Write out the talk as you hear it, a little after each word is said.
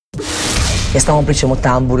Ja stalno pričam o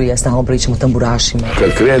tamburi, ja stalno pričam o tamburašima.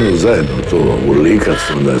 Kad krenu zajedno to urlikat,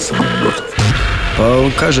 onda sam gotov.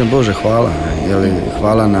 Pa kažem Bože hvala,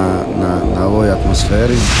 hvala na ovoj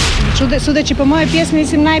atmosferi. Sudeći po mojoj pjesmi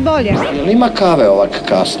mislim najbolje. Ima kave ovak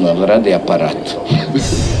kasno, radi aparat.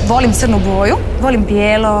 Volim crnu boju, volim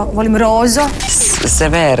bijelo, volim rozo.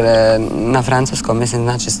 Sever na francuskom mislim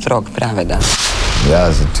znači strog, pravedan.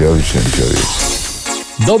 Ja sam ti običan čovjek.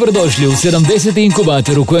 Dobrodošli u 70.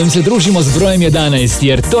 Inkubator u kojem se družimo s brojem 11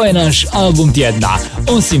 jer to je naš album tjedna.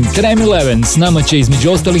 Osim Tram 11 s nama će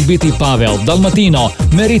između ostalih biti Pavel, Dalmatino,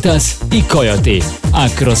 Meritas i Kojoti. A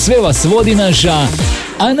kroz sve vas vodi naša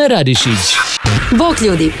Ana Radišić. Bog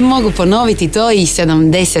ljudi, mogu ponoviti to i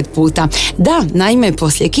 70 puta. Da, naime,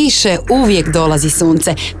 poslije kiše uvijek dolazi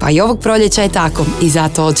sunce, pa i ovog proljeća je tako. I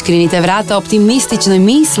zato odškrinite vrata optimističnoj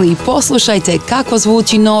misli i poslušajte kako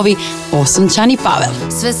zvuči novi osunčani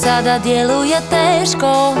Pavel. Sve sada djeluje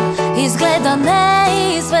teško, izgleda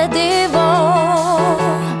neizvedivo.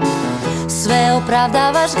 Sve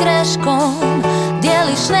opravdavaš greškom,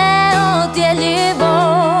 dijeliš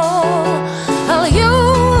neodjeljivo. Ali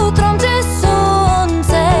jutrom će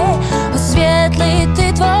sunce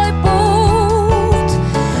osvijetliti tvoj put.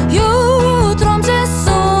 Jutrom će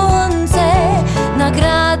sunce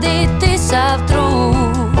nagraditi sav trud.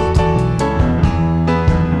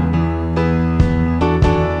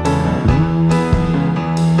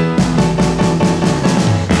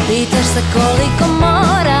 Pitaš se koliko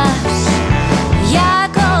moraš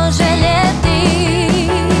jako željeti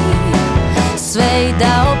sve i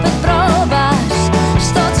da opet probaš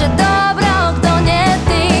što će dobrog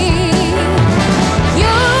donijeti.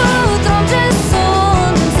 Jutrom će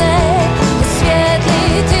sunce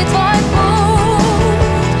osvijetliti tvoj put.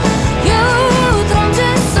 Jutrom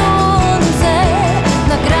će sunce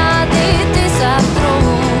nagraditi sav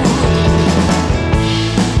trud.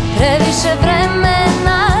 Previše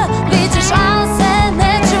vremena vičeš, al se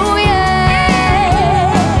ne čuje.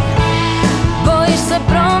 Bojiš se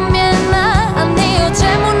promjena, a ni o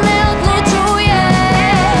čemu ne odlučuje.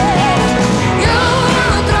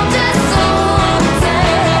 Jutrom će sunce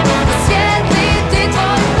osvijetliti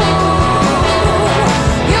tvoj put.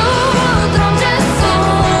 Jutrom će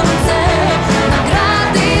sunce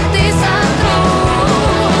nagraditi sav trud.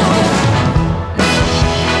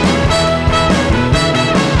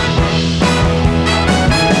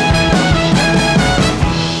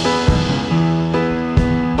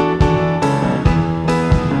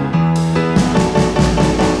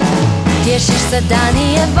 Tješiš se da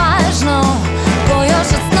nije važno ko još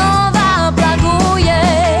od snova blaguje,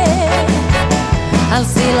 al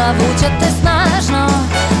sila vuče te snažno,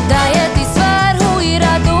 daje ti svrhu i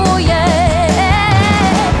raduje.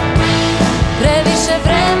 Previše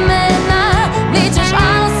vremena vičeš,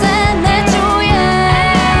 al se ne čuje.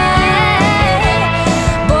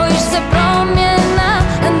 Bojiš se promjena,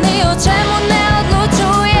 a ni o čemu ne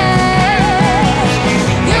odlučuje.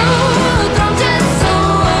 Jutrom će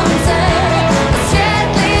sunce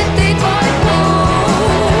osvijetliti tvoj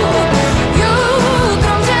put.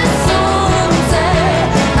 Jutrom će sunce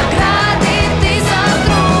nagraditi sav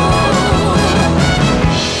trud.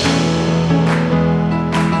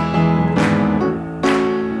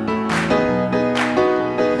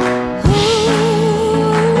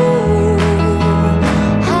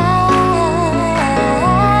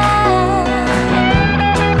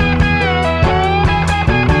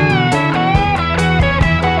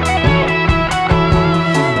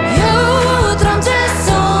 Jutrom će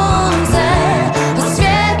sunce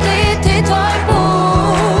osvijetliti tvoj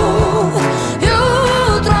put.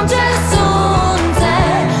 Jutrom će sunce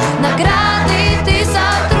nagraditi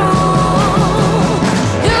sav trud.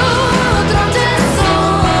 Jutrom će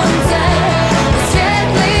sunce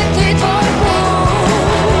osvijetliti tvoj put.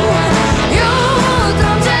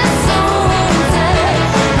 Jutrom će sunce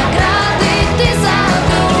nagraditi sav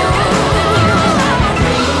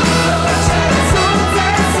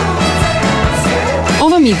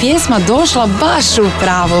Ova mi pjesma došla baš u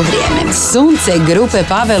pravo vrijeme. Sunce grupe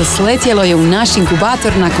Pavel sletjelo je u naš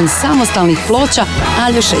inkubator nakon samostalnih ploča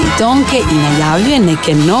Aljoše i Tonke i najavljuje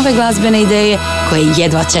neke nove glazbene ideje koje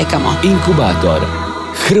jedva čekamo. Inkubator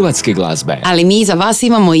hrvatske glazbe. Ali mi za vas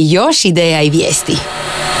imamo još ideja i vijesti.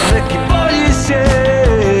 Neki bolji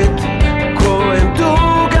svijet kojem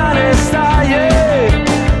tuga nestaje.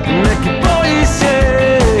 Neki bolji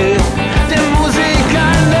svijet gdje muzika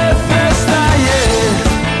ne prestaje.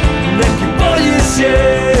 Neki bolji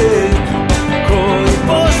svijet koji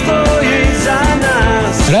postoji za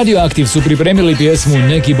nas. Radioaktiv su pripremili pjesmu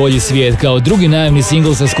Neki bolji svijet kao drugi najavni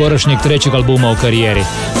singl sa skorašnjeg trećeg albuma u karijeri.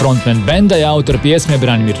 Frontman benda i autor pjesme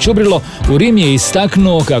Branimir Čubrilo u Rimi je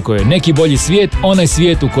istaknuo kako je Neki bolji svijet onaj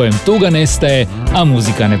svijet u kojem tuga nestaje, a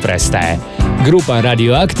muzika ne prestaje. Grupa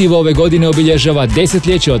Radioaktiv ove godine obilježava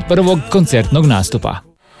 10-ljeće od prvog koncertnog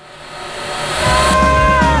nastupa.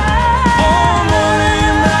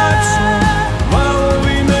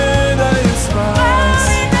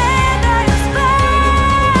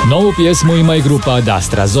 Novu pjesmu ima i grupa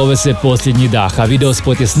Dastra, zove se Posljednji dah, a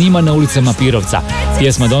videospot je sniman na ulicama Pirovca.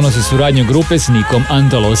 Pjesma donosi suradnju grupe s Nikom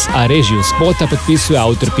Antolos, a režiju spota potpisuje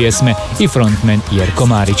autor pjesme i frontman Jerko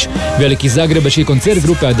Marić. Veliki zagrebački koncert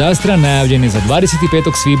grupe Adastra najavljen je za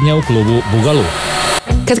 25. svibnja u klubu Bugalu.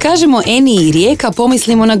 Kad kažemo Eni i Rijeka,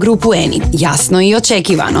 pomislimo na grupu Eni. Jasno i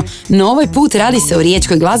očekivano. No ovaj put radi se o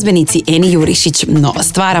riječkoj glazbenici Eni Jurišić. No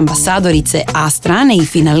stvar ambasadorice A strane i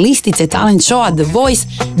finalistice talent showa The Voice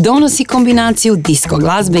donosi kombinaciju disco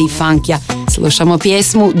glazbe i funkja. Slušamo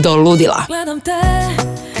pjesmu Do ludila. Gledam te,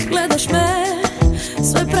 gledaš me,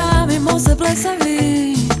 sve pravimo se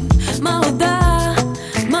blesavi. Malo da,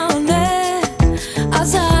 malo ne, a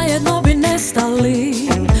zajedno bi nestali.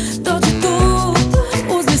 Dođi tu,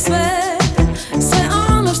 uzmi sve, sve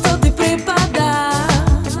ono što ti pripada.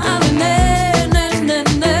 Ali ne,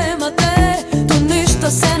 nema te, tu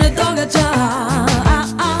ništa se ne događa.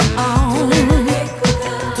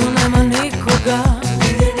 Tu nema nikoga,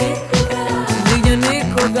 nigdje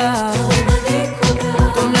nikoga,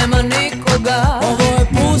 tu nema nikoga. Ovo je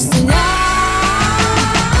pustinja.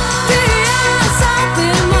 Ti i ja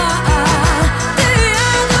satima, ti i ja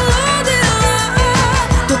do ludila.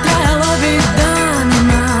 To trajalo bi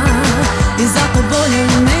danima i zato bolje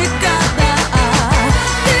nikada.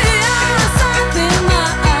 Ti i ja satima,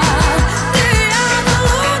 ti i ja do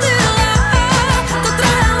ludila. To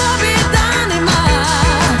trajalo bi danima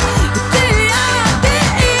i ti i ja, ti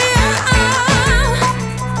i ja.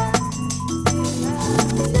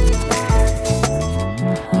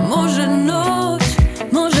 Može noć,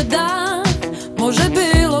 može dan, može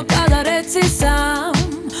bilo kada, reci sam.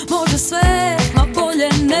 Može sve, ma bolje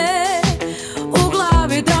ne, u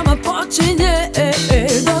glavi drama počinje.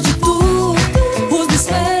 Dođi tu, uzmi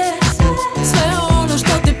sve, sve ono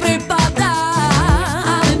što ti pripada.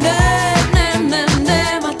 Ali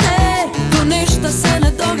nema te, tu ništa se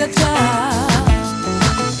ne događa.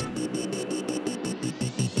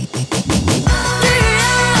 Ti i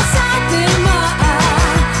ja satima,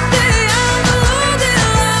 ti i ja do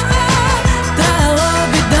ludila. Trajalo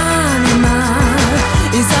bi danima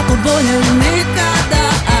i zato bolje nikada.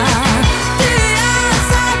 Ti i ja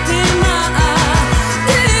satima,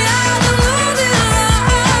 ti i ja do ludila.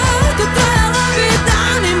 To trajalo bi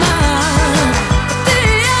danima. Ti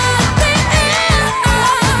i ja, ti i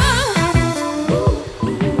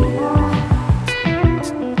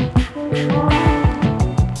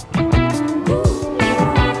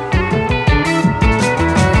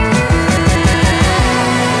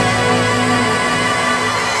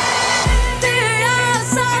Ti i ja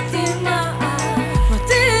satima, ma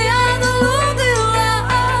ti i ja do ludila.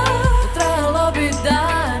 To trajalo bi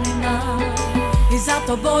danima i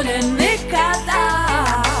zato bolje nikada.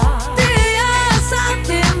 Ti i ja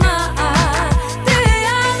satima, ti i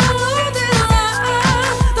ja do ludila.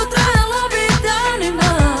 To trajalo bi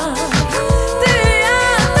danima. Ti i ja,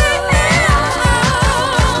 ti i ja.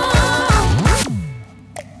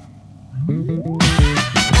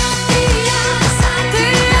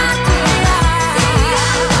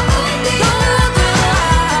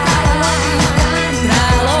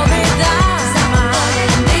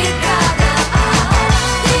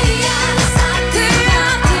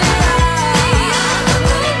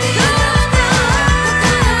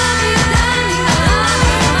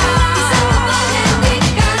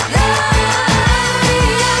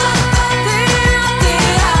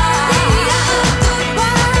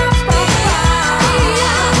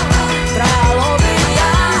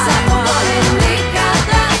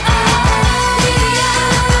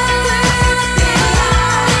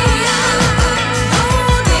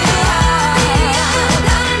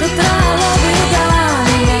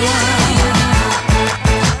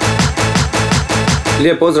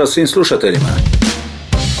 Lijep pozdrav svim slušateljima.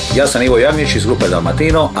 Ja sam Ivo Javnić iz grupe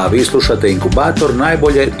Dalmatino, a vi slušate Inkubator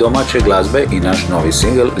najbolje domaće glazbe i naš novi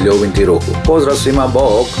singl Ljubin ti ruku. Pozdrav svima,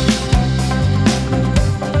 bog!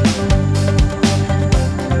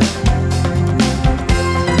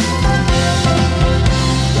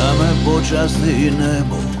 Da me počasti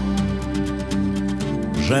nebo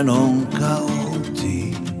ženom kao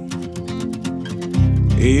ti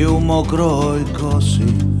i u mokroj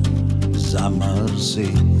kosi zamrsi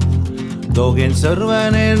dugim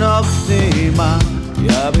crvenim noktima,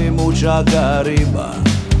 ja bi mučaka riba.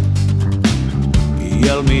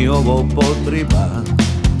 Jel mi ovo potriba?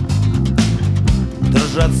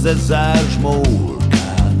 Držat se za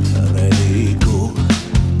žmurka rediku.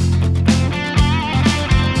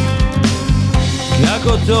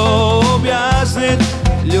 Kako to objasnit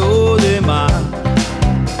ljudima?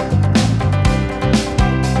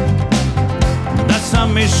 Da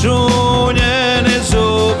sam mišunjeni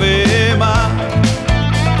zubima.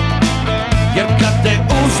 Jer kad te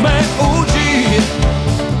uzme u džir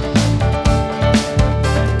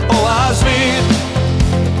ova zvir,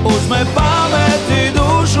 uzme pamet i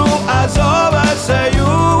dušu, a zove se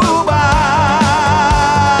ljubav.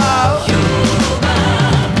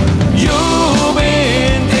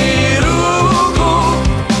 Ljubim ti ruku,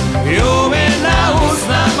 ljubim na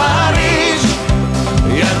usnama rič,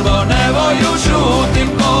 jer bo nevolju čutim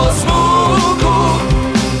ko zvuku,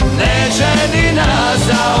 neće ni nas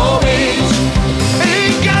zaobić. I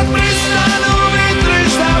kad pristanu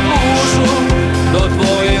vitrišta pušu, do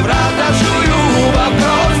tvojih vrata ću ljubav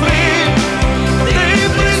kroz brin. Ti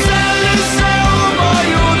priseli se u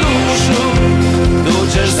moju dušu, tu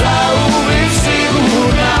ćeš zauvijek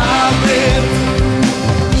sigurna bit.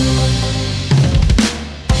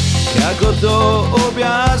 Kako to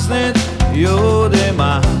objasnit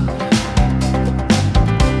ljudima?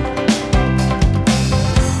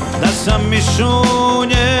 Da sam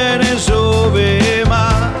mišunjeni zubima.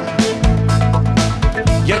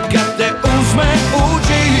 Jer kad te uzme u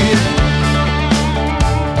džir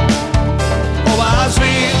ova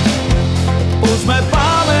zvir, uzme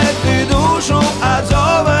pamet i dušu, a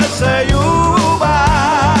zove se ljubav.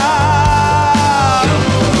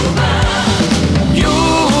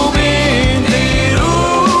 Ljubim ti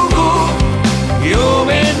ruku,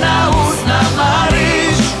 ljubim na usnama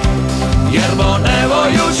rič, jer bo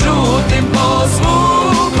nevolju čutim po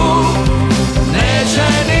zvuku, neće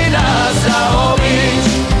ni nas zaobić.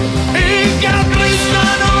 I kad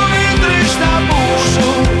pristanu vitrišta pušu,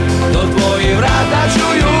 do tvojih vrata ću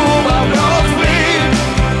ljubav kroz brin.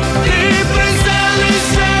 Ti priseli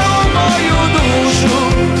se u moju dušu,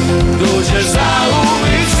 tu ćeš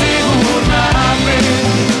zauvijek sigurna bit.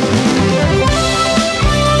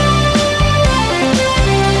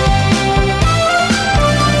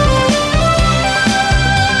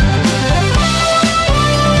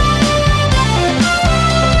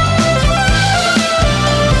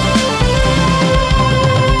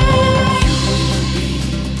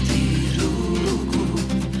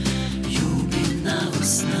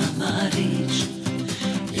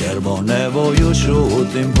 Jer bo nevolju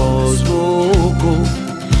čutim po zvuku,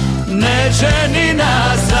 neće ni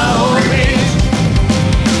nas zaobić.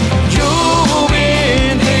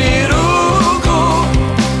 Ljubim ti ruku,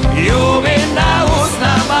 ljubim na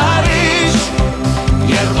usnama rič,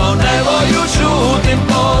 jer bo nevolju čutim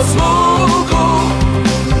po zvuku,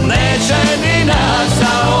 neće ni nas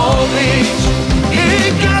zaobić. I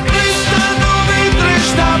kad pristanu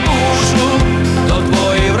vitrišta pušu, do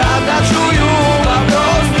tvojih vrata ću ljubav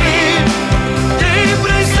kroz brin. Ti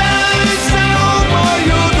priseli se u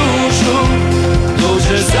moju dušu, tu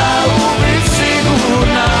ćeš zauvijek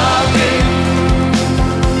sigurna bit.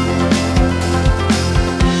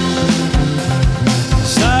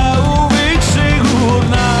 Zauvijek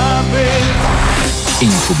sigurna bit.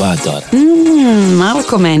 Inkubator.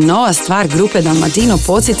 Malko me je nova stvar grupe Dalmatino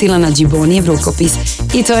podsjetila na Džibonijev rukopis.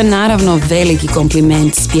 I to je naravno veliki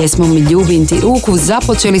kompliment. S pjesmom Ljubim ti ruku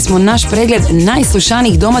započeli smo naš pregled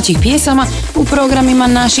najslušanijih domaćih pjesama u programima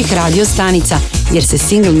naših radiostanica, jer se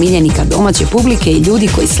singl miljenika domaće publike i ljudi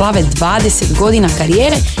koji slave 20 godina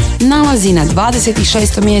karijere nalazi na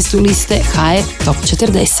 26. mjestu liste HR Top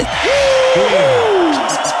 40.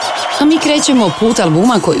 A mi krećemo put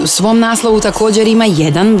albuma koji u svom naslovu također ima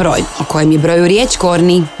jedan broj. O kojem je broju riječ,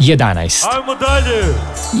 Korni? 11. Ajmo dalje!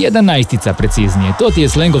 11, preciznije. To ti je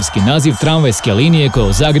slengovski naziv tramvajske linije koja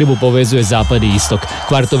u Zagrebu povezuje zapad i istok,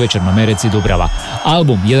 kvartove Črnomerec i Dubrava.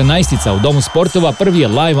 Album 11 u Domu sportova prvi je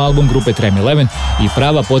live album grupe Tram i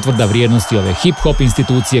prava potvrda vrijednosti ove hip-hop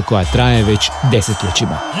institucije koja traje već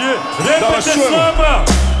desetljećima. Repete s nama!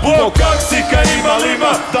 Bo kak si kaj ima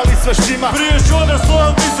lima, da li sve štima? Priješ odraslo,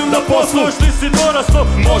 ali mislim da posluš, ti si doraslo.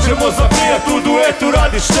 Možemo zabijat u duetu,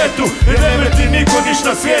 radiš štetu, jer ne vrti niko niš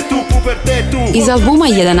na svijetu u pubertetu. Iz albuma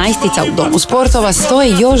 11 u Domu sportova stoje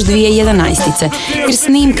još 2 11, jer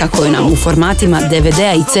snimka koju nam u formatima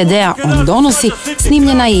DVD-a i CD-a on donosi,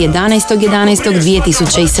 snimljena je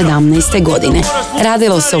 11.11.2017. godine.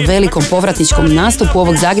 Radilo se o velikom povratničkom nastupu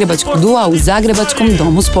ovog zagrebačkog dua u Zagrebačkom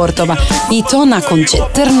Domu sportova, i to nakon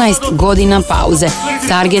 14 godina pauze.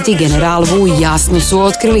 Target i General Vu jasno su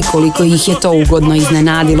otkrili koliko koliko ih je to ugodno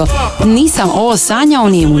iznenadilo. Nisam ovo sanjao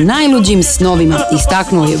ni u najluđim snovima,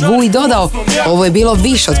 istaknuo je Vu i dodao, ovo je bilo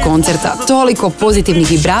više od koncerta, toliko pozitivnih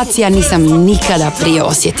vibracija nisam nikada prije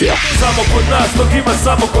osjetio. Samo kod nas, dok ima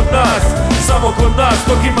samo kod nas. Samo kod nas,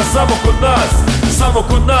 dok ima samo kod nas. Samo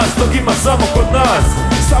kod nas, dok ima samo kod nas.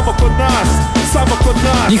 Samo kod nas, samo kod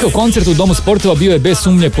nas. Njihov koncert u Domu sportova bio je bez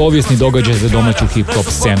sumnje povijesni događaj za domaću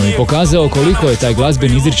hip-hop scenu i pokazao koliko je taj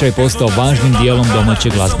glazbeni izričaj postao važnim dijelom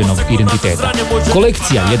domaćeg glazbenog identiteta.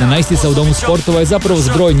 Kolekcija 11 u Domu sportova je zapravo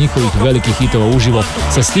zbroj njihovih velikih hitova uživo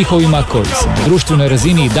sa stihovima koji se na društvenoj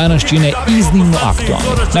razini i danas čine iznimno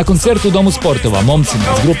aktualni. Na koncertu u Domu sportova momcima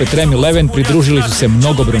iz grupe Tram pridružili su se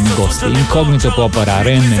mnogobrojni gosti: Inkognito Popara,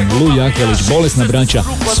 Remi, Lu Jakelić, Bolesna braća,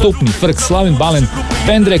 Stupni, Frk, Slavin Balen,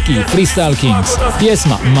 Pendrek i Freestyle Kings.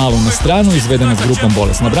 Pjesma Malo na stranu, izvedena s grupom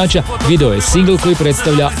Bolesna braća, video je singl koji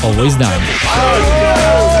predstavlja ovo izdanje.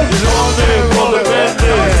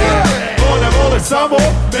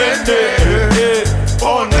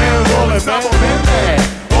 Samo mene,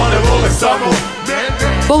 one vole samo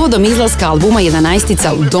mene. Povodom izlaska albuma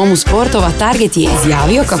 11 u Domu sportova, Target je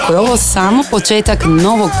izjavio kako je ovo samo početak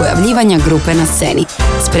novog pojavljivanja grupe na sceni.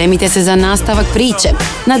 Spremite se za nastavak priče.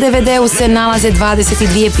 Na DVD-u se nalaze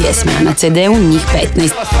 22 pjesme, a na CD-u njih 15.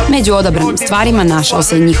 Među odabranim stvarima našao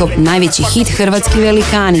se njihov najveći hit Hrvatski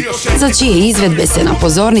velikani, za čije izvedbe se na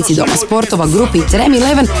pozornici Doma sportova grupi Tram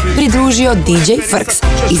pridružio DJ Frks.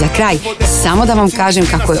 I za kraj, samo da vam kažem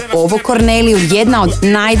kako je ovo Korneliju jedna od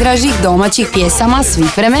najdražih domaćih pjesama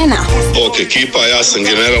svih vremena. Bok ekipa, ja sam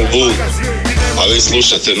General Vu, a vi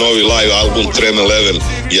slušate novi live album Tram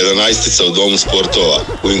 11 u Domu sportova,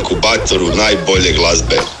 u Inkubatoru najbolje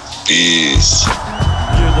glazbe. Peace.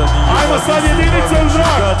 Ajmo sad jedinice u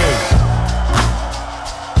zrak.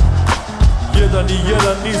 1 i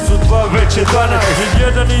 1 nisu 2 već 11.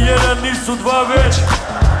 1 i 1 nisu 2 već.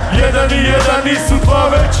 1 i 1 nisu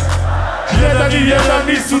 2 već. 1 i 1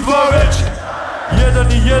 nisu 2 već.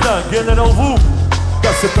 1 i 1, General Vu.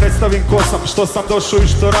 Da se predstavim ko sam, što sam došao i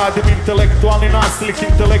što radim. Intelektualni nasilnik,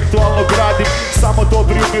 intelektualno gradim. Samo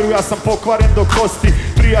dobri umiru, ja sam pokvaren do kosti.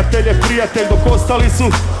 Prijatelj je prijatelj dok ostali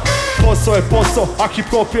su. Posao je posao, a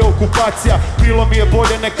hip-hop je okupacija. Bilo mi je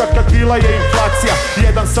bolje nekad kad bila je inflacija.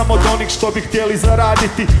 Jedan sam od onih što bi htjeli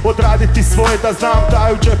zaraditi, odraditi svoje, da znam da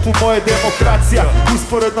je u džepu moje demokracija.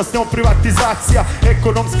 Usporedno s njom privatizacija,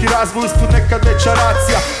 ekonomski razvoj usput nekad veća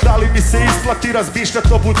racija. Da li mi se isplati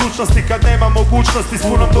razmišljati o budućnosti kad nema mogućnosti s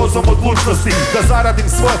punom dozom odlučnosti da zaradim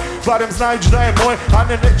svoje, barem znajući da je moje, a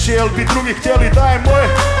ne neće jel bi drugi htjeli da je moje.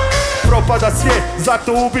 Propada svijet,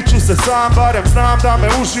 zato ubiću se sam, barem znam da me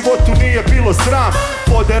u životu nije bilo sram.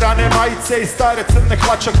 Poderane majice i stare crne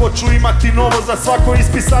hlače, hoću imati novo za svako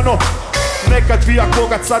ispisano. Nekad bija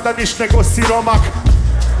koga, sada niš nego siromak.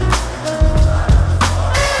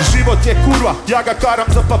 Život je kurva, ja ga karam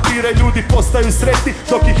za papire, ljudi postaju sretni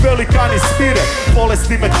dok ih velikani smire.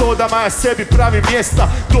 Bolesnim metodama ja sebi pravim mjesta,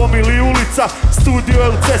 dom ili ulica, studio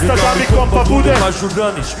ili cesta, da mi kompa bude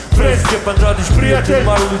Mažuranić, freske pan radiš, prijatelj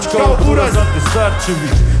Marulić kao buraz, ante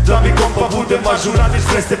starčević. Da mi kompa bude Mažuranić,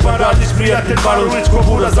 freske pan radiš, prijatelj Marulić kao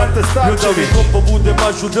buraz, ante starčević. Da mi kompa bude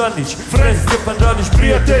Mažuranić, freske pan radiš,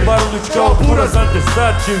 prijatelj Marulić kao buraz, ante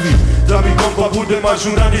starčević. Da mi kompa bude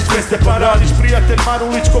Mažuranić, freske pan radiš, prijatelj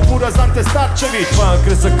Marulić kao buraz, ante starčević. Pan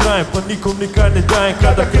kre sa krajem, pa nikom nikaj ne dajem,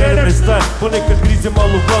 kada krenem ne stajem, ponekad grizem,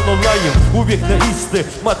 malo glavno lajem, uvijek na iste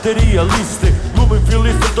materijaliste, glumim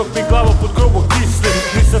filister dok mi glava pod krovom kisne.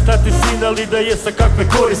 Nisam tati sin, ali da je sa kakve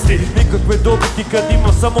koristi, nikakve dobiti kad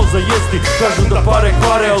imam samo za jesti. Kažu da pare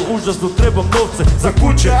kvare, al užasno trebam novce za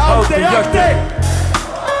kuće, aute, jahte.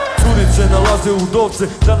 Curice nalaze u dovce,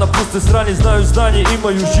 da napuste sranje, znaju znanje,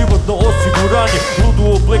 imaju životno osiguranje. Ludu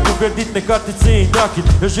u obleku, kreditne kartice i nakit,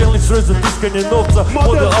 ja želim stroj za tiskanje novca,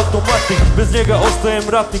 model automatik. Bez njega ostajem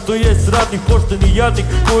ratnik, to jest radnik, pošteni jadnik,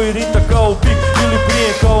 koji rita kao bik ili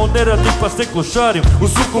prije kao neradnik, pa se klošarim u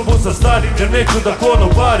sukobu sa starim, jer neću da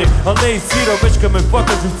konobarim, al ne isira, već kad me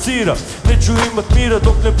faka živcira. Neću imat mira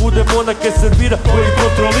dok ne budem onake servira koji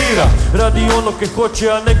kontrolira. Radi ono ke hoće,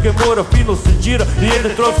 a neke mora, fino se džira i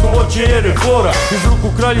jede trosku oči jer je flora. Iz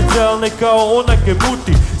ruku kraljice, al ne kao onake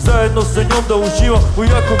buti, zajedno sa njom da uživam u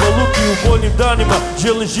jako valuti. U boljim danima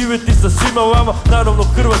želim živjeti sa svima vama, naravno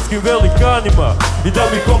hrvatskim velikanima. I da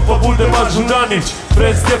mi kompa bude Mažuranić,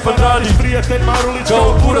 Fred Stjepan Radić, prijatelj Marulić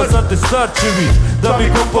kao buraz, ante starčević. Da mi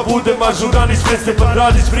kompa bude Mažuranić, Fred Stjepan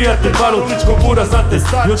Radić, prijatelj Marulić kao buraz, ante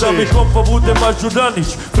starčević. Da mi kompa bude Mažuranić,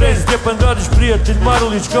 Fred Stjepan Radić, prijatelj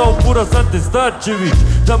Marulić kao buraz, ante starčević.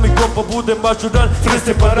 Da mi kompa bude Mažuranić, Fred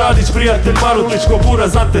Stjepan Radić, prijatelj Marulić kao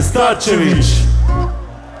buraz, ante starčević.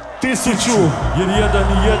 1000, jer 1 i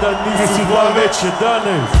 1 nisu 2 već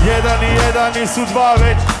 11. 1 i 1 nisu 2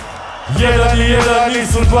 već 1 i 1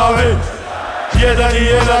 nisu 2 već 1 i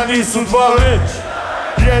 1 nisu 2 već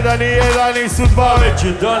 1 i 1 nisu 2 već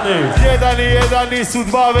 11. 1 i 1 nisu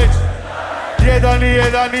 2 već 1 i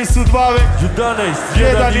 1 nisu 2 već 11.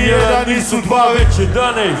 1 i 1 nisu 2 već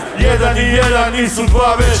 11. 1 i 1 nisu 2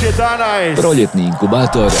 već 11. Proljetni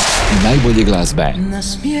inkubator najbolje glazbe.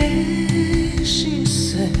 Nasmiješi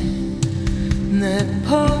se, ne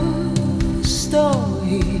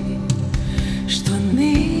postoji što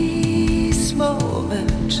nismo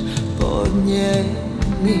već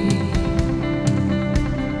podnijeli.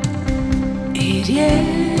 I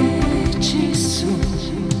riječi su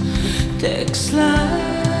tek slabovi,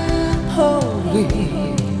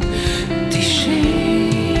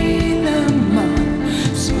 tišinama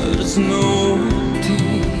smrznuti.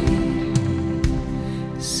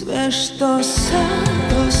 Sve što sad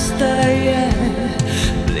ostaje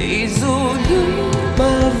blizu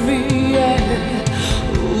ljubavi je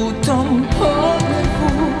u tom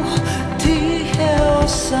podnebu tihe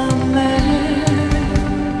osame.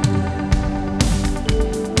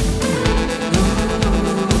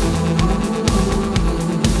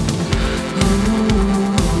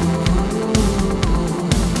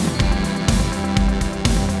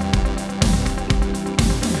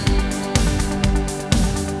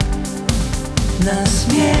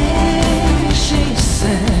 Nasmiješi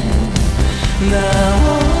se na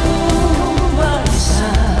ovaj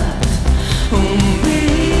sat,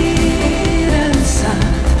 umiren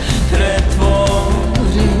sat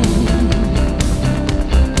pretvori.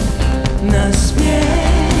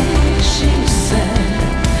 Nasmiješi se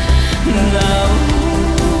na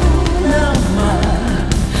nama,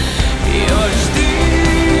 još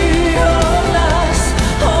dio nas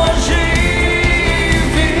oživim.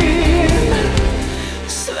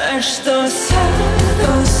 Sve što sad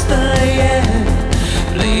ostaje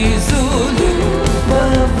blizu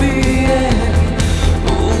ljubavi je u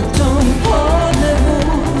tom podnebu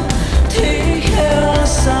tihe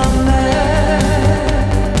osame.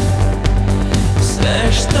 Sve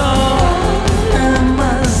što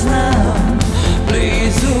nama znam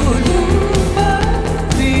blizu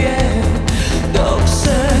ljubavi je dok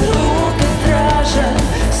se ruke traže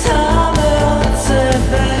same od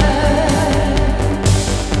sebe.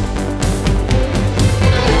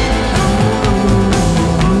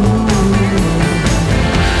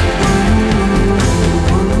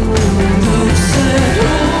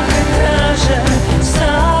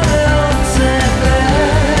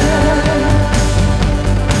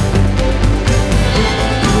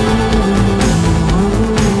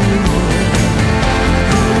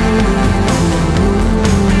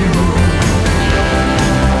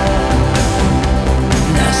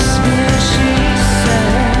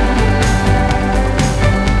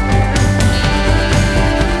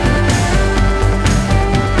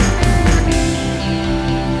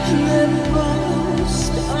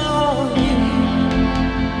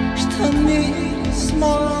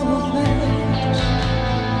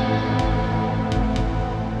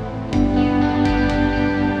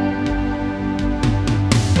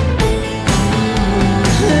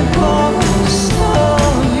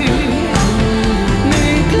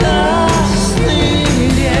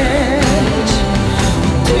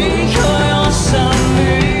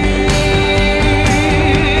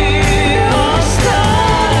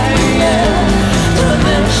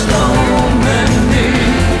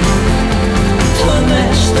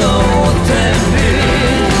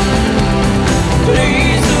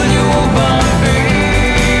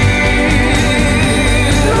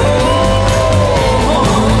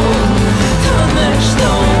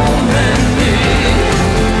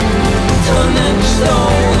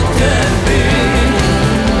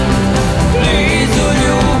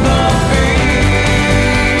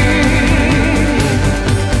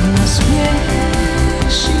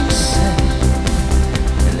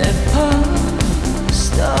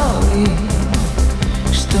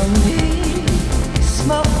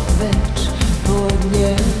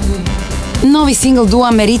 Novi singl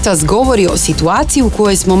dua Meritas govori o situaciji u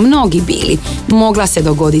kojoj smo mnogi bili. Mogla se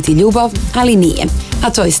dogoditi ljubav, ali nije. A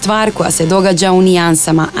to je stvar koja se događa u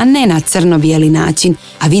nijansama, a ne na crno-bijeli način.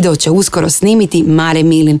 A video će uskoro snimiti Mare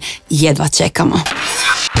Milin. Jedva čekamo.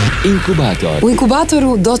 Inkubator. U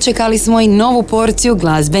Inkubatoru dočekali smo i novu porciju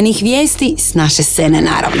glazbenih vijesti s naše scene,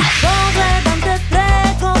 naravno. Pogledam te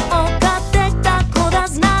preko oka tek tako da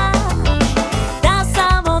znaš da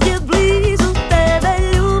sam ovdje blizu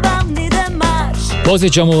tebe ljubavni demaš.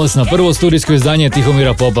 Podsjećamo vas na prvo studijsko izdanje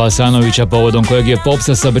Tihomira Popa Asanovića, povodom kojeg je Pop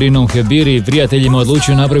sa Sabrinom Hebiri i prijateljima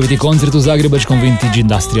odlučio napraviti koncert u zagrebačkom Vintage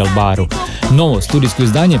Industrial baru. Novo studijsko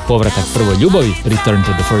izdanje, povratak prvoj ljubavi, Return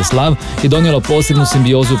to the First Love, je donijelo posebnu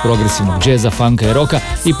simbiozu progresivnog džeza, funka i roka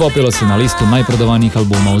i popelo se na listu najprodavanijih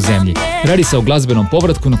albuma u zemlji. Radi se o glazbenom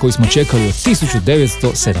povratku na koji smo čekali od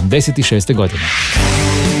 1976. godine.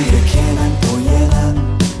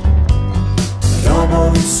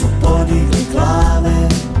 Robovi su podigli glave,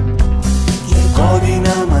 jer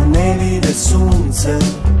godinama ne vide sunce.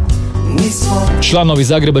 Članovi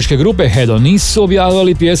zagrebačke grupe Hedonis su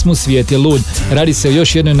objavili pjesmu Svijet je lud. Radi se o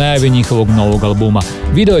još jednoj najavi njihovog novog albuma.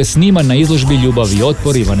 Video je sniman na izložbi Ljubavi i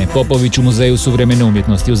otpor Ivane Popović u Muzeju suvremene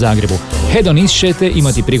umjetnosti u Zagrebu. Hedonis ćete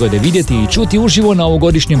imati prigode vidjeti i čuti uživo na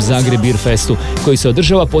ovogodišnjem Zagreb Beer Festu, koji se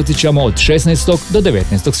održava, podsjećamo, od 16. do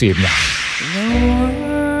 19. svibnja.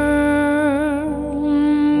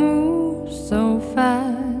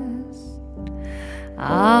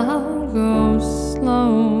 I'll go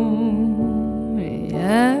slow,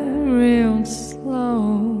 yeah, real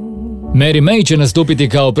slow. Mary će nastupiti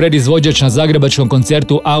kao predizvođač na zagrebačkom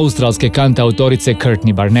koncertu australske kantautorice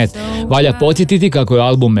Courtney Barnett. Valja podsjetiti kako je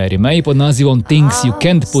album Mary May pod nazivom Things You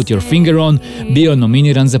Can't Put Your Finger On bio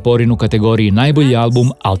nominiran za Porin u kategoriji najbolji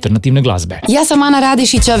album alternativne glazbe. Ja sam Ana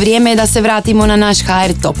Radišića, vrijeme je da se vratimo na naš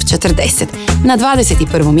HR Top 40. Na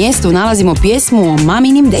 21. mjestu nalazimo pjesmu o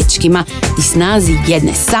maminim dečkima i snazi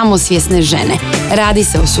jedne samosvjesne žene. Radi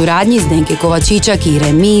se o suradnji Zdenke Kovačiček i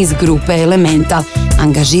Remi iz grupe Elemental.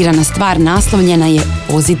 Angažirana stvar naslovljena je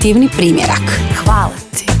Pozitivni primjerak. Hvala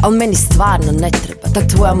ti, ali meni stvarno ne treba ta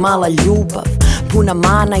tvoja mala ljubav, puna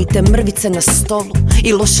mana i te mrvice na stolu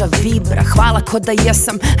i loša vibra. Hvala ko da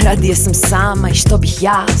jesam, radije sam sama i što bih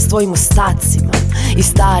ja s tvojim ostacima i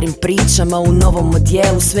starim pričama u novom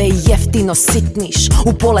odjelu. Sve je jeftino, sitniš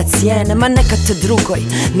u pola cijene, ma neka te drugoj,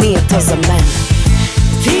 nije to za mene.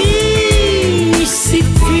 Ti si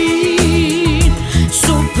fin,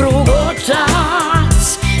 suprug,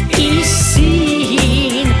 otac i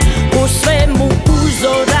sin, u svemu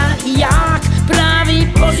uzora jak, pravi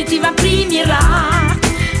pozitivan primjerak.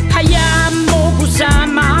 A ja mogu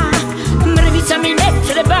sama, mrvica mi ne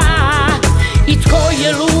treba, i tko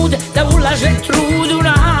je lud da ulaže trud u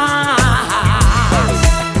nas.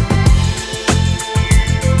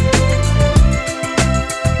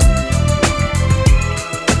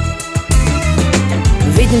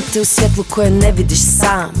 Vidim te u svjetlu koje ne vidiš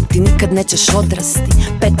sam, ti nikad nećeš odrasti,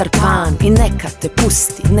 Petar Pan, i neka te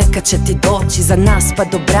pusti, neka će ti doći za nas pa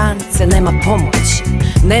do branice, nema pomoći,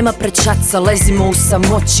 nema prečaca, lezimo u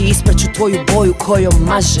samoći, ispraću tvoju boju kojom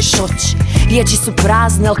mažeš oči. Riječi su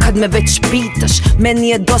prazne, al kad me već pitaš, meni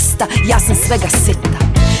je dosta, ja sam svega sita.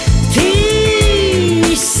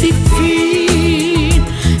 Ti si fin,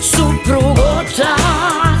 suprug,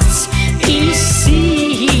 otac i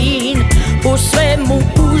sin, u svemu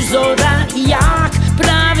uzora jak,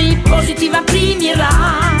 pravi pozitivan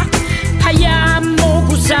primjerak. A ja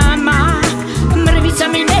mogu sama, mrvica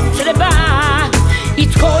mi ne treba,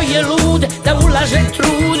 i tko je lud da ulaže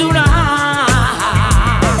trud u nas.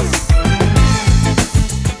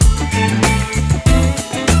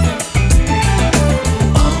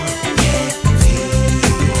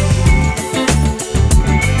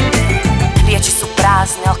 Riječi su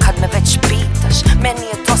prazne, al kad me već pitaš, meni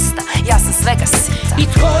je dosta, ja sam svega sita. I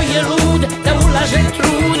tko je lud da ulaže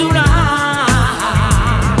trud u nas.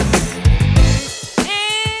 Ti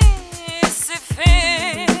si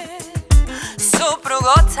fin, suprug,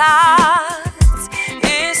 otac i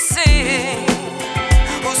sin,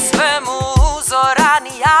 u svemu uzoran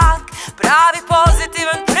i jak, pravi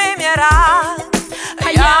pozitivan primjerak. A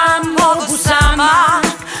ja mogu sama,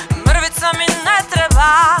 mrvica mi ne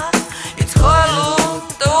treba, i tko je lud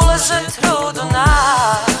da ulaže trud u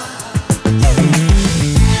nas.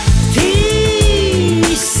 Ti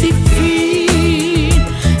si fin,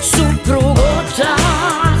 suprug,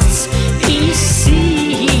 otac i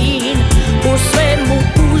sin, u svemu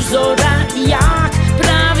uzoran jak,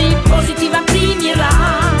 pravi pozitivan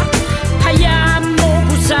primjerak. A ja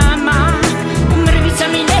mogu sama, mrvica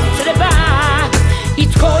mi ne treba,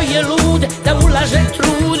 i tko je lud da ulaže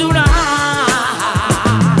trud u nas.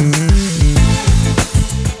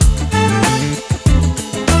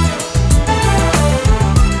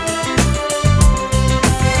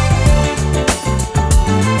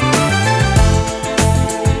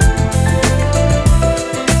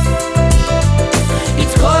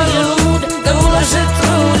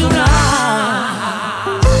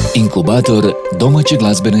 Inkubator domaće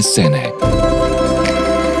glazbene scene.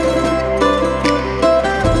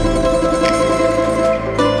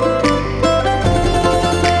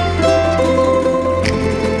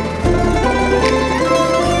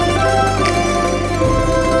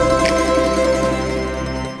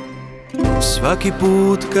 Svaki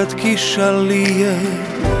put kad kiša lije,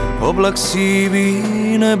 oblak sivi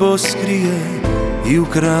nebo skrije i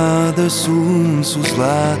ukrade suncu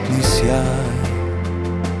zlatni sjaj.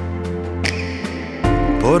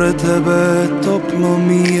 Pored tebe toplo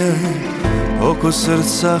mi je, oko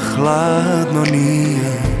srca hladno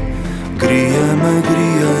nije. Grije me,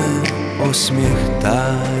 grije osmijeh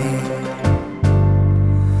taj.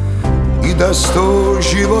 I da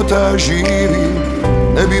 100 života živi,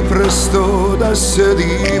 ne bi prestao da se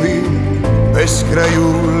divi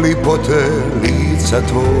beskraju lipote lica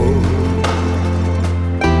tvoj.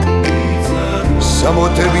 Samo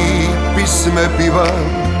tebi pisme pivam,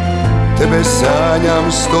 tebe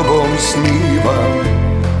sanjam, s tobom snivam,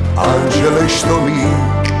 anđele što mi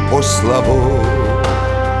posla Bog.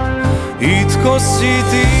 I tko si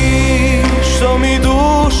ti što mi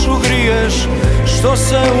dušu griješ, što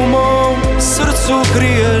se u mom srcu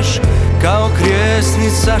kriješ, kao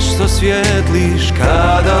krijesnica što svjetliš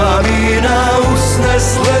kada mi na usne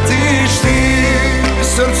sletiš ti.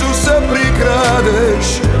 Srcu se prikradeš,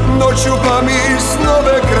 noću pa mi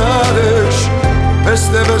snove kradeš, bez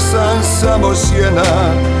tebe sam samo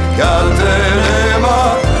sjena, kad te nema,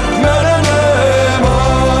 mene nema.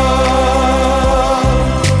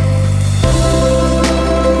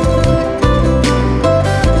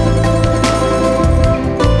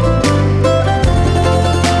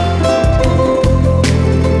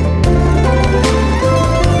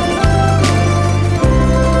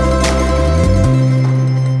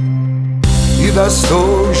 I da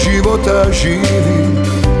 100 života živi,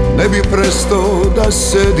 ne bi prestao da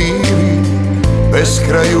se divi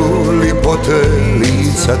beskraju lipote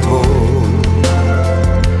lica tvoj.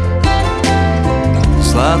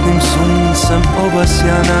 Zlatnim suncem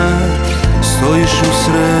obasjana, stojiš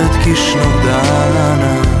usred kišnog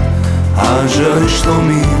dana, a želiš što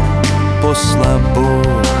mi posla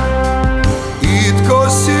Bog. I tko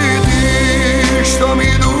si ti što mi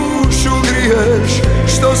dušu griješ,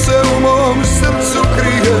 što se u mom srcu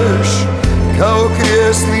kriješ, kao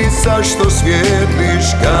krijesnica što svjetliš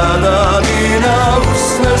kada mi na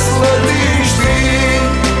usne slediš ti.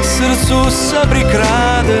 Srcu se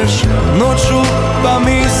prikradeš, noću pa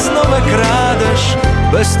mi snove kradeš,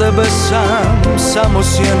 bez tebe sam samo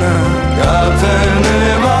sjena, kad te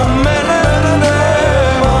nema, mene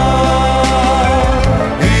nema.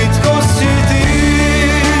 I tko si ti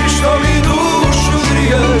što mi dušu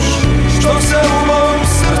griješ, što se u mom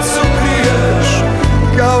srcu kriješ,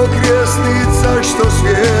 kao krijesnica što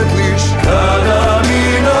svjetliš kada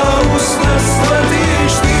mi na usne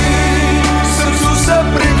slediš ti. Srcu se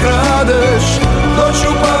prikradeš,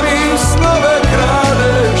 noću pa mi snove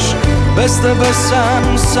kradeš, bez tebe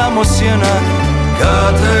sam samo sjena,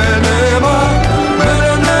 kad te nema,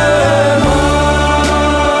 mene nema.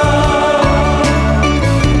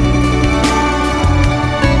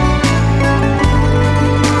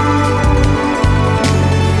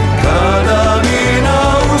 Kada mi na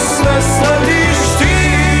usne slediš ti,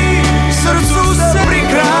 srcu se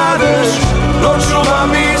prikradeš, noću pa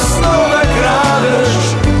mi snove kradeš,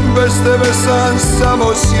 bez tebe sam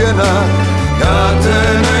samo sjena, kad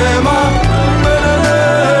te nema, mene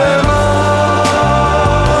nema.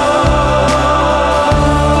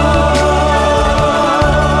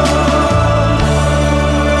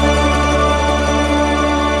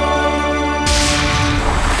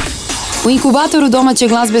 U Inkubatoru domaće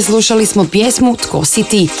glazbe slušali smo pjesmu Tko si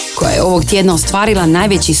ti, koja je ovog tjedna ostvarila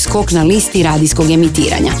najveći skok na listi radijskog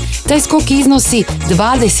emitiranja. Taj skok iznosi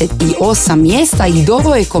 28 mjesta i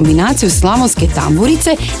doveo je kombinaciju slavonske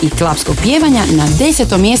tamburice i klapskog pjevanja na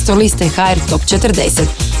 10. mjesto liste HR Top 40.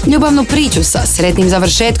 Ljubavnu priču sa sretnim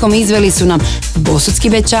završetkom izveli su nam Bosutski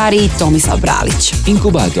večari i Tomislav Bralić.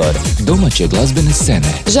 Inkubator domaće glazbene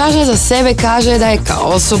scene. Zsa Zsa za sebe kaže da je kao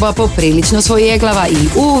osoba poprilično svojeglava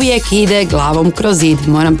i uvijek ide glavom kroz zid.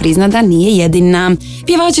 Moram priznati da nije jedina.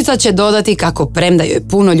 Pjevačica će dodati kako premda joj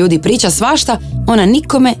puno ljudi priča svašta, ona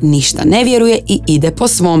nikome ništa ne vjeruje i ide po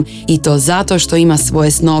svom. I to zato što ima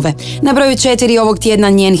svoje snove. Na broju 4 ovog tjedna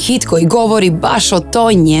njen hit koji govori baš o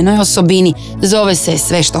toj njenoj osobini. Zove se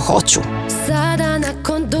Sve što hoću. Sada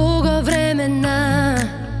nakon dugo vremena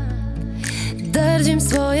držim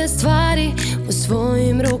svoje stvari u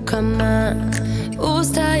svojim rukama.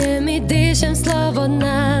 Ustajem i dišem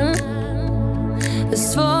slobodna,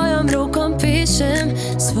 svojom rukom pišem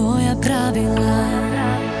svoja pravila.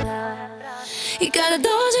 I kada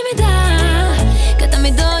dođe mi dan, kada mi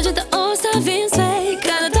dođe da ostavim sve,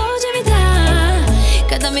 kada dođe mi dan,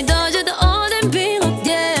 kada mi dođe da odem bilo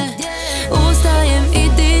gdje, ustajem i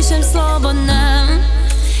dišem slobodna.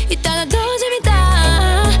 I tada dođe mi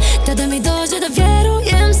dan, tada mi dođe da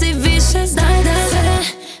vjerujem si više. Znaj da sve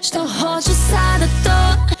što hoću sad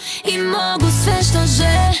što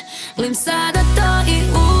želim, sada to i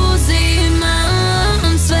uzimam.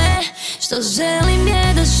 Sve što želim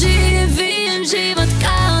je da živim život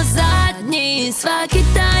kao zadnji. Svaki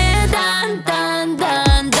taj je dan, dan,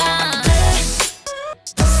 dan, dan.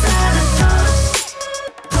 Sada to,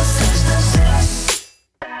 sve što želim.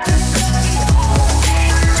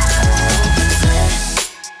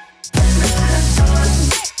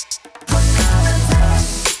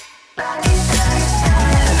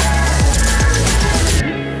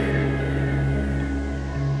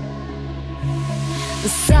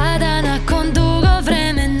 Sada nakon dugo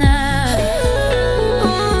vremena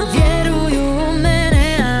vjeruju u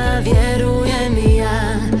mene, a vjerujem i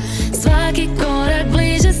ja. Svaki korak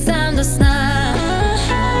bliže sam do sna.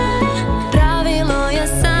 Pravilo je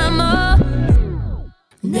samo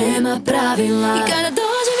nema pravila. I kada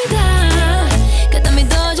dođe mi dan, kada mi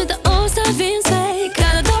dođe da ostavim sve, i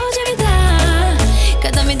kada dođe mi dan,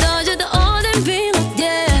 kada mi dođe da odem bilo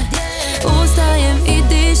gdje, ustajem i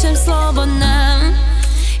dišem slobodna.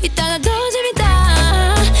 I tada dođe mi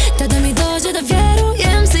dan, tada mi dođe da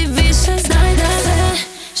vjerujem si više. Znaj da sve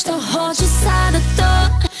što hoću sada to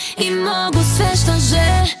i mogu, sve što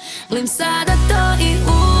želim sada to i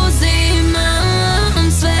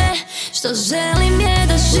uzimam. Sve što želim je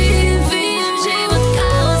da živim život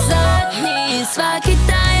kao zadnji. Svaki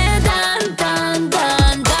taj je dan, dan,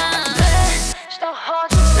 dan, dan. Sve što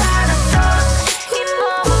hoću sada to i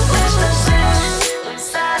mogu, sve što želim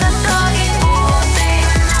sada to i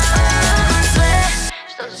uzimam. Sve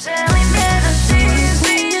što želim je da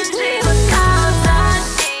živim život kao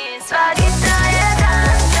zadnji. Svaki taj je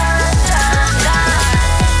dan, dan,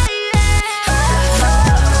 dan,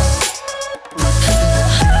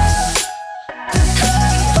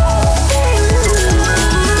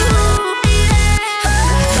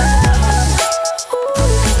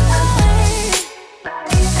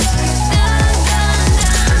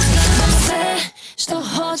 dan. Sve što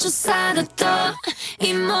hoću sada to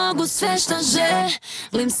i mogu, sve što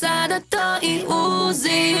želim sada to i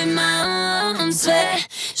uzimam. Sve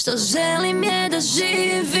što želim je da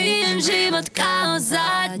živim život kao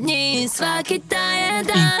zadnji. Svaki taj je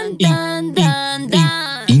dan, dan, dan,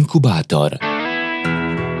 dan. Inkubator.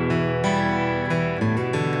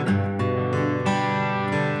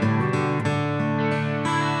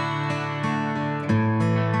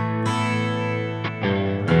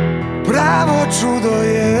 Pravo čudo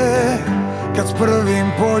je kad s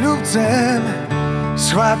prvim poljubcem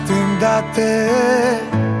shvatim da te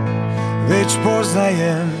već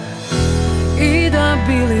poznajem. I da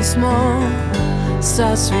bili smo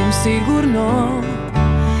sasvim sigurno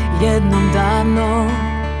jednom davno,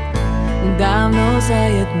 davno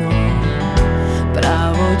zajedno.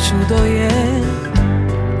 Pravo čudo je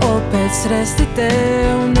opet sresti te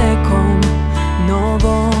u nekom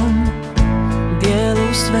novom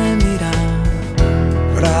dijelu svemira.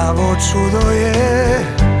 Pravo čudo je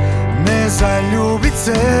ne zaljubit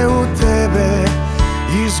se u tebe,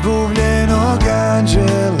 izgubljenog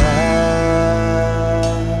anđela.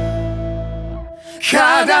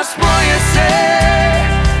 Kada spoje se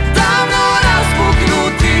davno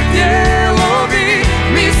raspuknuti dijelovi,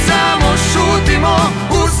 mi samo šutimo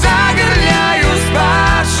u zagrljaju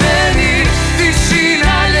spašeni.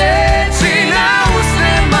 Tišina liječi na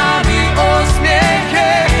usne mami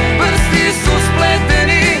osmijehe, prsti su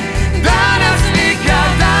spleteni da nas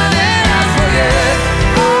nikada ne razdvoje.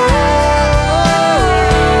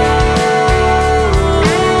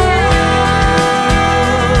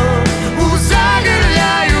 U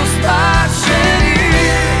zagrljaju spašeni.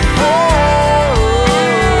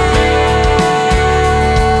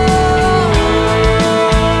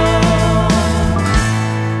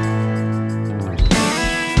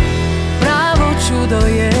 Pravo čudo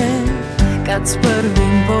je kad s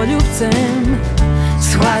prvim poljubcem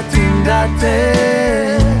shvatim da te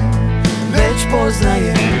već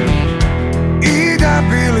poznajem. I da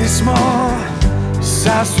bili smo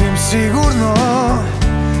sasvim sigurno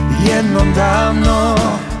jednom davno,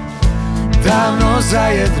 davno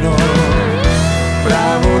zajedno.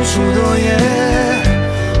 Pravo čudo je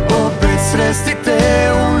opet sresti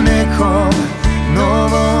te u nekom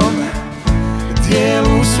novom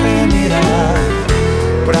dijelu svemira.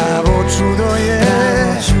 Pravo čudo je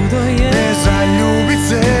ne zaljubit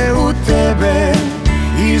se u tebe,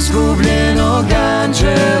 izgubljenog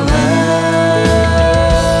anđela.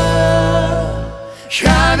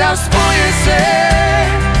 Kada spoje se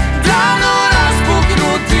davno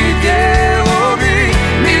raspuknuti dijelovi,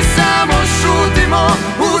 mi samo šutimo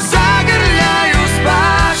u zagrljaju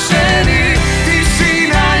spašeni.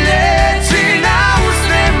 Tišina liječi na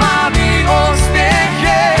usne mami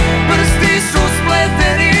osmijehe, prsti su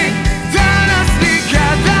spleteni da nas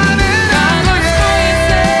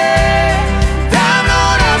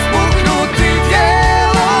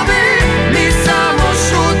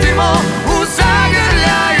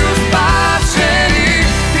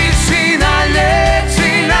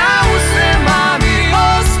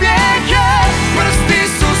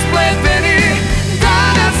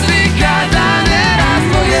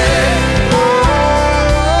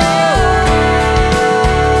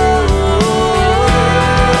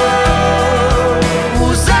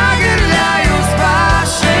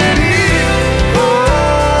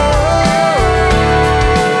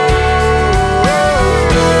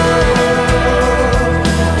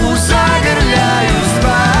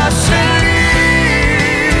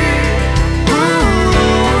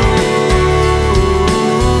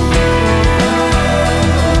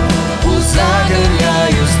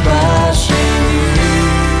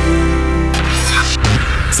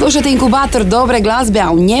Slušate Inkubator dobre glazbe,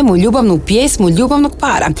 a u njemu ljubavnu pjesmu ljubavnog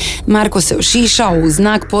para. Marko se ošišao u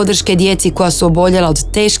znak podrške djeci koja su oboljela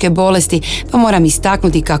od teške bolesti, pa moram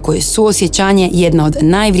istaknuti kako je suosjećanje jedna od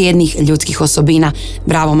najvrijednijih ljudskih osobina.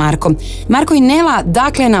 Bravo Marko. Marko i Nela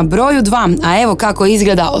dakle na broju 2, a evo kako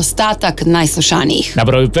izgleda ostatak najslušanijih. Na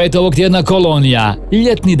broju 5 ovog tjedna Kolonija,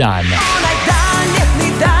 Ljetni dan.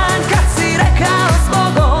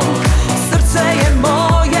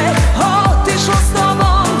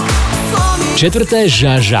 Četvrta je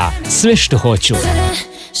Zsa Zsa, Sve što hoću.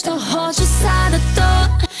 Što hoću sada to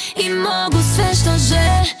i mogu sve što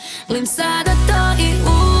želim sada to i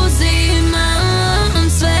uzimam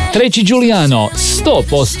sve. Treći Giuliano,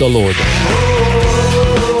 100% lud.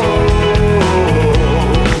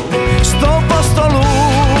 100%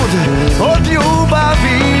 lud od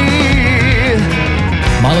ljubavi.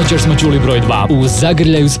 Maločas smo čuli broj 2, U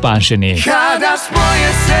zagrljaju spašeni. Kada smo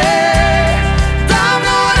se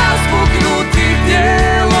davno razbuknuti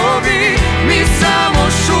dijelovi, mi samo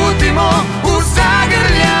šutimo u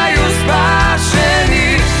zagrljaju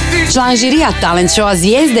spašeni. Član žirija talent showa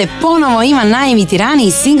Zvijezde ponovo ima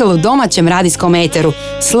najemitiraniji singl u domaćem radijskom eteru.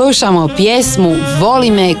 Slušamo pjesmu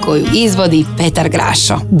Voli me koju izvodi Petar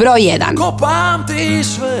Grašo. Broj 1. Ko pamti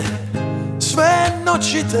sve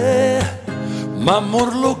noći te,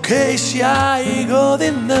 mamurluke i sjaj i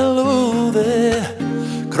godine lude,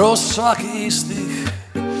 kroz svaki stih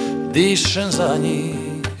dišem za njih,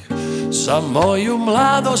 za moju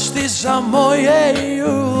mladost i za moje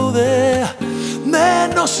ljude. Ne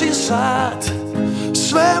nosim sad,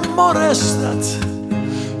 sve more stat,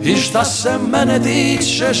 i šta se mene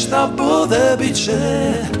tiče, šta bude bit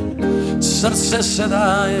će. Srce se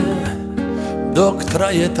daje dok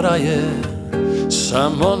traje,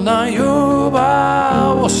 samo na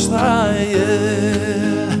ljubav ostaje.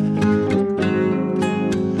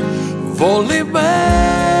 Voli me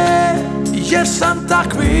jer sam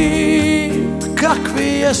takvi kakvi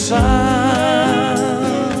je sam.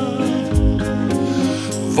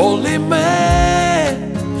 Voli me,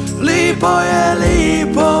 lipo je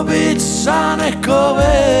lipo bit za neko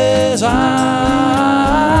vezan.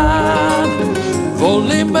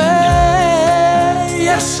 Voli me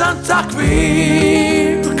jer sam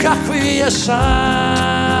takvi kakvi je sam.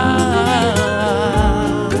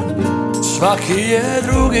 Svaki je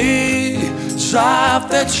drugi, za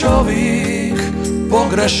te čovjek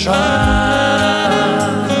pogrešan.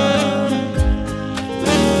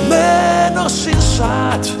 Ne nosim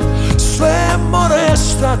sad, sve more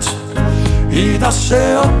stat, i da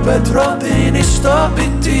se opet rodim isto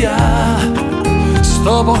biti ja. S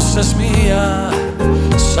tobom se smija,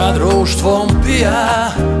 sa društvom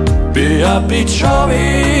pija, bija bi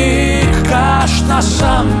čovjek ka šta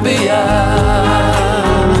sam bija.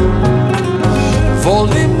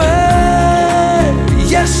 Voli me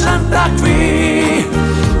jer sam takvi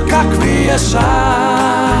kakvi je sam.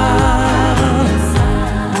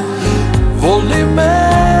 Voli me,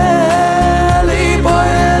 lipo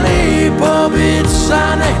je lipo bit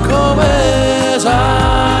za neko vezan.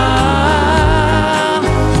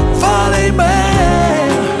 Voli me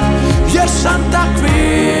jer sam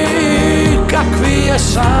takvi kakvi je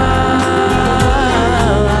sam.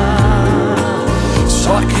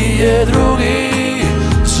 Svaki je drugi,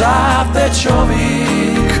 za te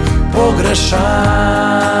čovjek pogrešan.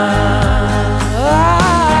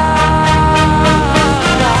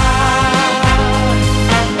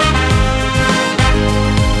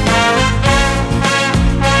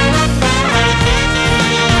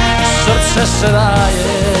 Srce se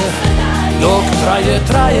daje dok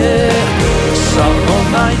traje, samo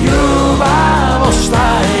na ljubav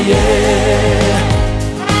ostaje.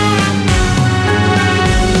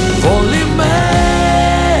 Voli me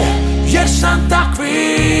jer sam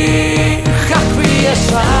takvi kakvi je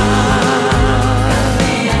sam.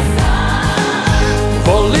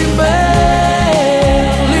 Voli me,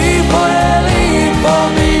 lipo je lipo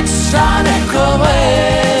bit za neko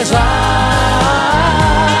vezan.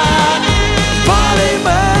 Voli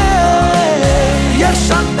me jer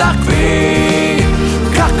sam takvi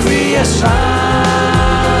kakvi je sam.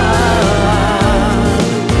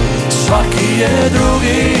 Svaki je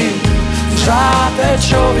drugi, za te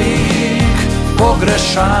čovjek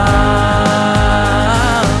pogrešan.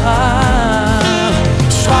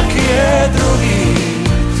 Svaki je drugi,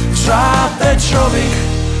 za te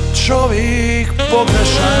čovjek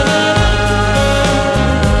pogrešan.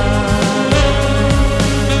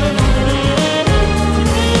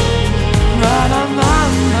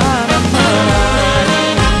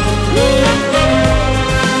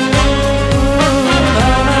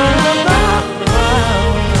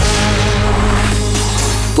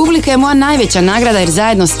 Muzika je moja najveća nagrada jer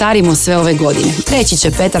zajedno starimo sve ove godine. Reći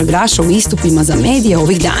će Petar Grašo u istupima za medije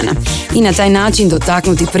ovih dana. I na taj način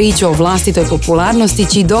dotaknuti priču o vlastitoj popularnosti,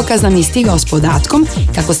 čiji dokaz nam je stigao s podatkom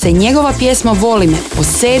kako se njegova pjesma Voli me po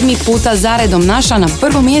 7. puta zaredom našla na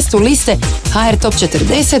prvom mjestu liste HR Top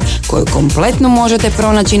 40, koju kompletno možete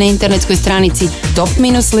pronaći na internetskoj stranici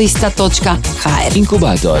top-lista.hr.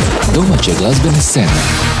 Inkubator, domaće glazbene scene.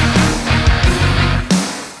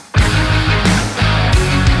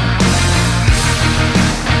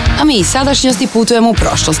 A mi iz sadašnjosti putujemo u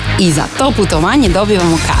prošlost i za to putovanje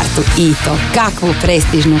dobivamo kartu. I to kakvu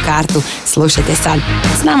prestižnu kartu. Slušajte sad.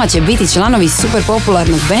 S nama će biti članovi super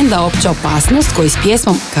popularnog benda Opća opasnost koji s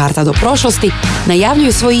pjesmom Karta do prošlosti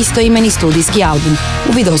najavljuju svoj istoimeni studijski album.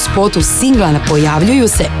 U videospotu singla pojavljuju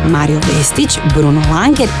se Mario Vestić, Bruno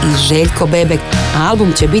Langer i Željko Bebek.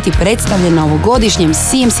 Album će biti predstavljen na ovogodišnjem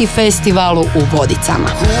CMC festivalu u Vodicama.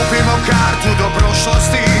 Kupimo kartu do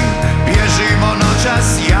prošlosti, bježimo noćas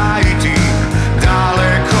ja i ti,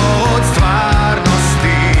 daleko od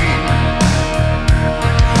stvarnosti,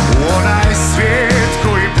 u onaj svijet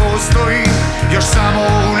koji postoji još samo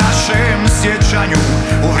u našem sjećanju,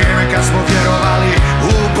 u vrijeme kad smo vjerovali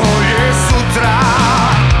u bolje sutra.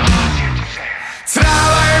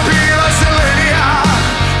 Trava je bila zelenija,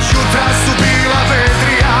 jutra su bila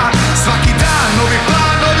vedrija, svaki dan novi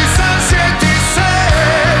plan, novi san, sjeti se.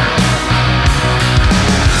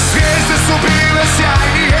 Zvijezde su bile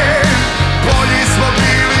sjajnije, bolji smo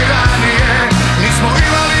bili ranije, nismo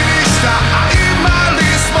imali ništa, a imali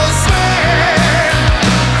smo sve.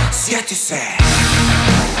 Sjeti se.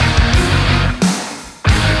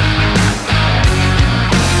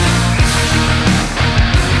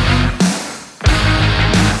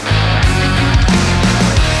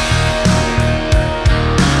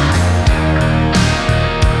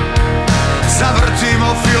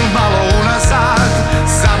 Zavrtimo film malo unazad,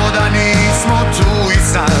 samo da nismo tu i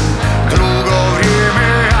sad. Drugo vrijeme,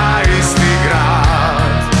 a isti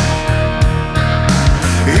grad.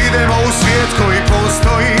 Idemo u svijet koji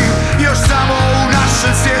postoji još samo u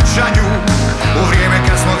našem sjećanju, u vrijeme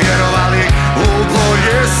kad smo vjerovali u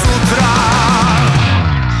bolje sutra.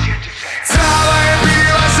 Trava je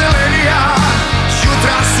bila zelenija,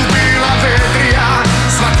 jutra su bila vedrija,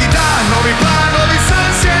 svaki dan novi plan, novi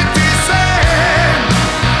san, sjeti se.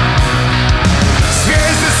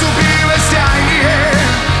 Zvijezde su bile sjajnije,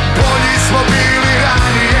 bolji smo bili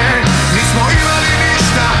ranije, nismo imali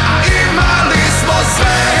ništa, a imali smo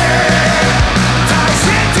sve. Daj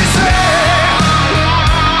sjeti se.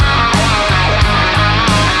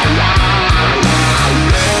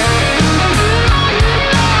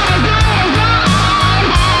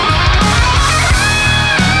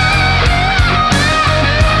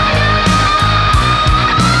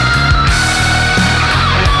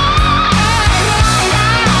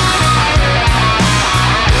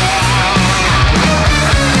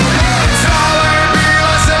 Trava je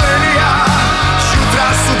bila zelenija, jutra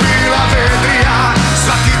su bila vedrija,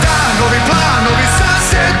 svaki dan novi plan, novi san,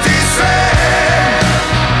 sjeti se.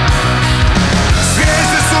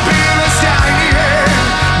 Zvijezde su bile sjajnije,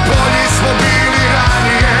 bolji smo bili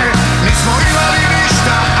ranije, nismo imali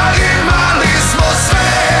ništa, a imali smo sve.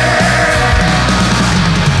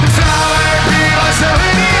 Trava je bila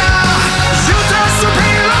zelenija, jutra su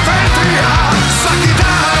bila vedrija, svaki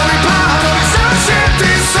dan novi plan, novi san,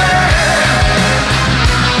 sjeti se.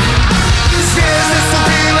 Zvijezde su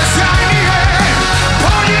bile sjajnije,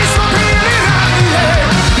 bolji smo bili ranije,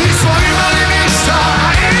 nismo imali ništa,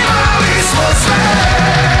 a imali smo sve.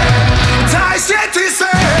 Daj sjeti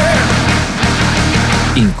se.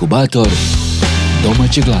 Inkubator,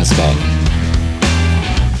 domaće glazbe.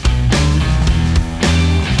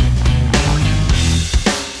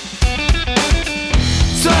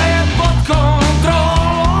 Sve je pod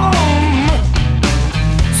kontrolom,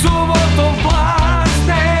 subotom plast,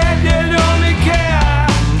 nedjeljom Ikea.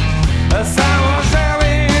 Samo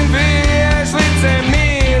želim dvije žlice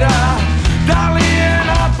mira, da li je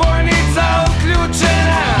napojnica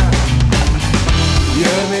uključena?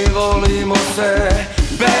 Jer mi volimo se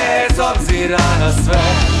bez obzira na sve,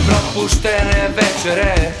 propuštene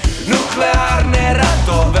večere, nuklearne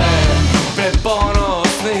ratove,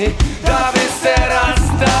 preponosni da bi se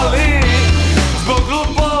rastali, zbog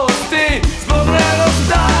gluposti, zbog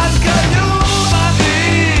nedostatka ljubavi.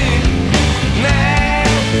 Ne,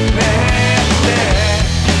 ne, ne.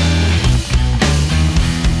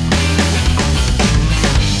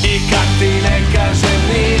 I kad ti ne kažem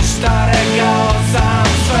ništa, rekao sam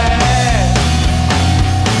sve.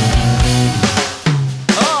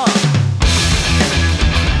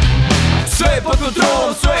 Sve je pod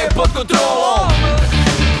kontrolom, sve je pod kontrolom.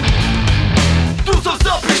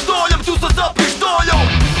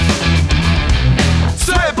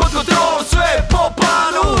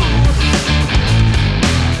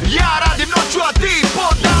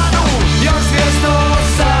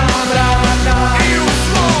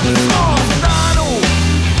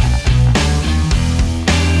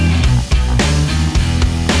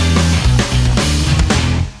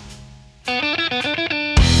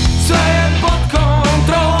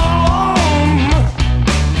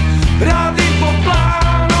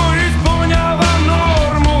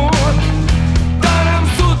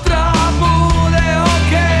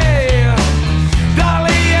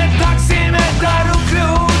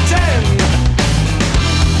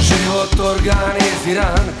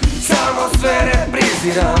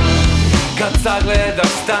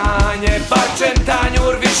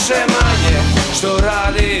 što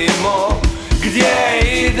radimo, gdje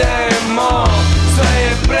idemo, sve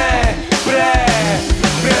je predvidivo.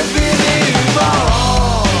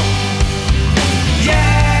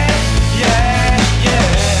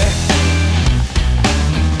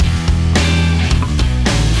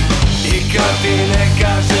 I kad ti ne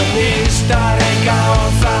kažem ništa, rekao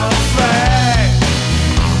sam sve.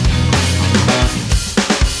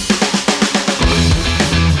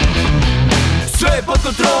 Sve je pod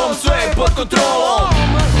kontrolom, sve je pod kontrolom.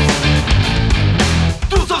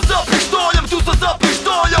 Tu sam za pištoljom, tu sam za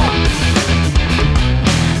pištoljom.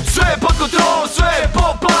 Sve je pod kontrolom, sve je po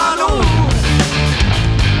planu.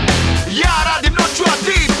 Ja radim noću, a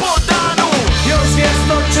ti po danu. Još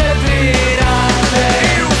 204 rade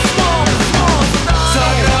i u svom stanu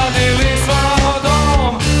sagradili smo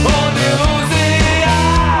dom od iluzija.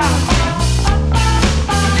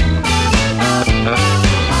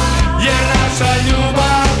 Jer naša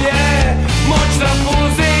ljubav je moćna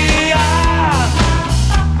fuzija.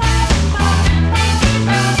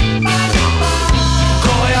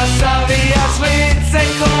 Koja savija šlice,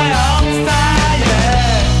 koja opstaje.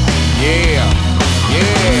 Yeah,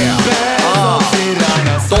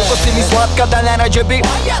 toliko si mi slatka da ne rađe bi.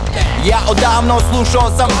 Ja odavno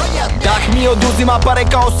slušao sam. Dah mi oduzima pa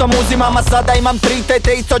rekao sam uzimam. A sada imam 3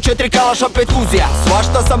 tete i 104 kalaša 5 uzija.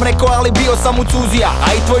 Svašta sam rekao ali bio sam u cuzija.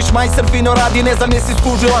 A i tvoj šmajser fino radi, ne znam jesi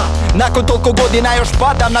skužila. Nakon toliko godina još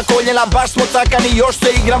padam na koljena. Baš smo cakani, još se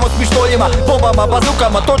igramo s pištoljima, bombama,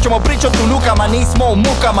 bazukama. To ćemo pričat u nukama, nismo u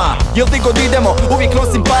mukama. Jel ti god idemo, uvijek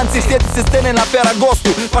nosim pancir. Sjeti se scene na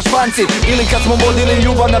Feragostu, pa špancir. Ili kad smo vodili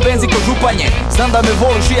ljubav na benzi ko županje. Znam da me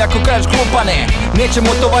voliš iako kažeš glupane. Nećemo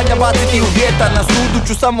to vanja baciti u vjetar. Na sudu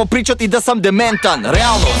ću samo pričati da sam dementan.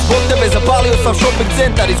 Realno, zbog tebe zapalio sam shopping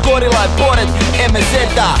centar. Izgorila je pored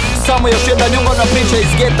MZ-a. Samo još jedna ljubavna priča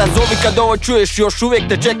iz geta. Zovi kad ovo čuješ, još uvijek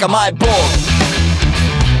te čeka maj bog.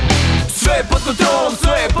 Sve je pod kontrolom,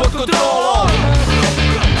 sve je pod kontrolom.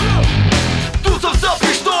 Tu sam za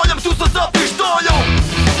pištoljom, tu sam za pištoljom.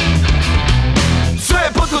 Sve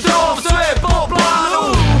je pod kontrolom, sve je po planu.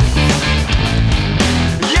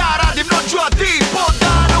 Ja radim noću, a ti po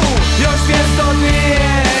danu. Još 202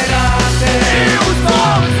 rade i u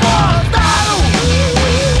svom stanu.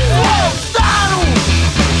 Svom stanu.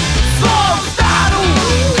 Svom stanu.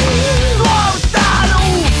 Svom stanu.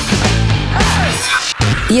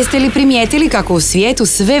 Jeste li primijetili kako u svijetu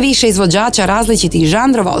sve više izvođača različitih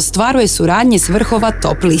žanrova ostvaruje suradnje s vrhova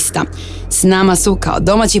top lista? S nama su kao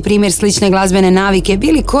domaći primjer slične glazbene navike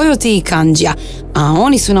bili Kojoti i Kandžija, a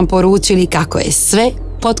oni su nam poručili kako je sve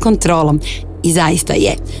pod kontrolom. I zaista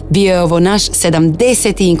je. Bio je ovo naš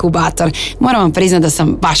 70. inkubator. Moram vam priznati da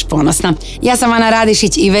sam baš ponosna. Ja sam Ana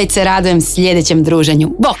Radišić i već se radujem sljedećem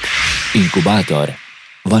druženju. Bok! Inkubator.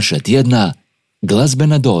 Vaša tjedna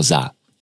glazbena doza.